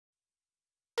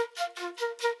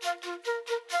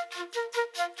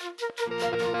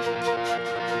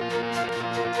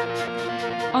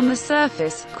On the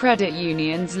surface, credit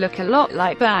unions look a lot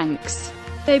like banks.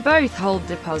 They both hold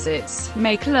deposits,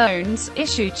 make loans,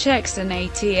 issue checks and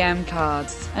ATM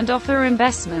cards, and offer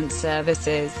investment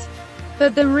services.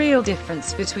 But the real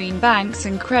difference between banks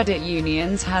and credit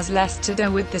unions has less to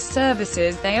do with the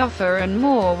services they offer and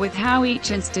more with how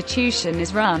each institution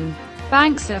is run.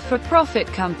 Banks are for-profit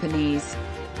companies.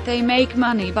 They make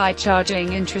money by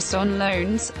charging interest on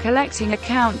loans, collecting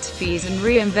account fees and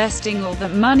reinvesting all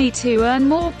that money to earn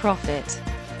more profit.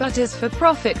 But as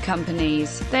for-profit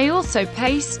companies, they also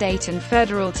pay state and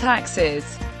federal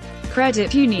taxes.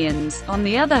 Credit unions, on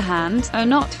the other hand, are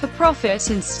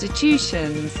not-for-profit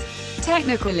institutions.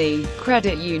 Technically,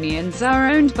 credit unions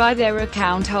are owned by their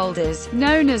account holders,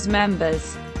 known as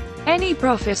members. Any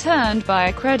profit earned by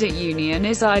a credit union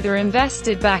is either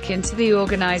invested back into the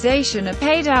organization or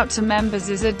paid out to members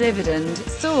as a dividend.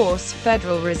 Source: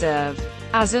 Federal Reserve.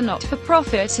 As a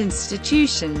not-for-profit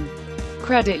institution,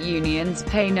 credit unions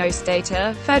pay no state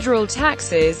or federal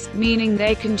taxes, meaning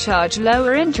they can charge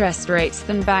lower interest rates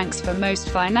than banks for most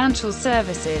financial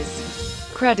services.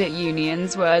 Credit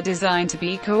unions were designed to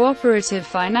be cooperative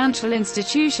financial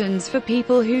institutions for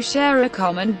people who share a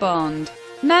common bond.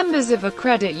 Members of a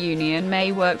credit union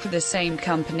may work for the same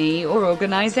company or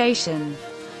organization,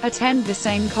 attend the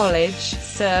same college,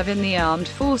 serve in the armed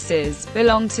forces,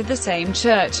 belong to the same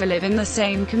church or live in the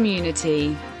same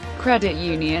community. Credit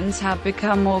unions have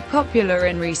become more popular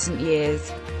in recent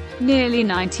years. Nearly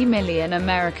 90 million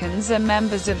Americans are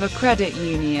members of a credit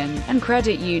union, and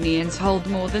credit unions hold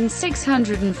more than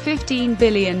 $615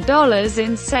 billion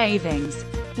in savings.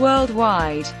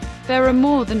 Worldwide, there are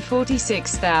more than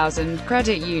 46,000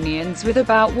 credit unions with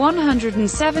about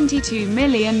 172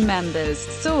 million members.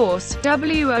 Source: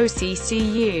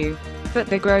 WOCCU. But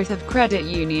the growth of credit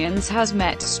unions has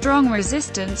met strong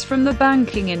resistance from the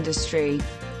banking industry,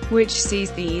 which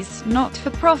sees these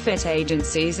not-for-profit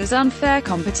agencies as unfair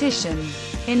competition.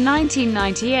 In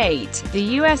 1998, the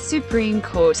U.S. Supreme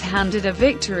Court handed a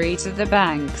victory to the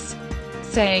banks,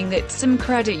 saying that some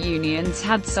credit unions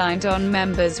had signed on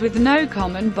members with no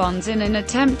common bonds in an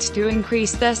attempt to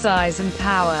increase their size and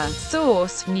power.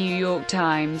 Source: New York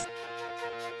Times.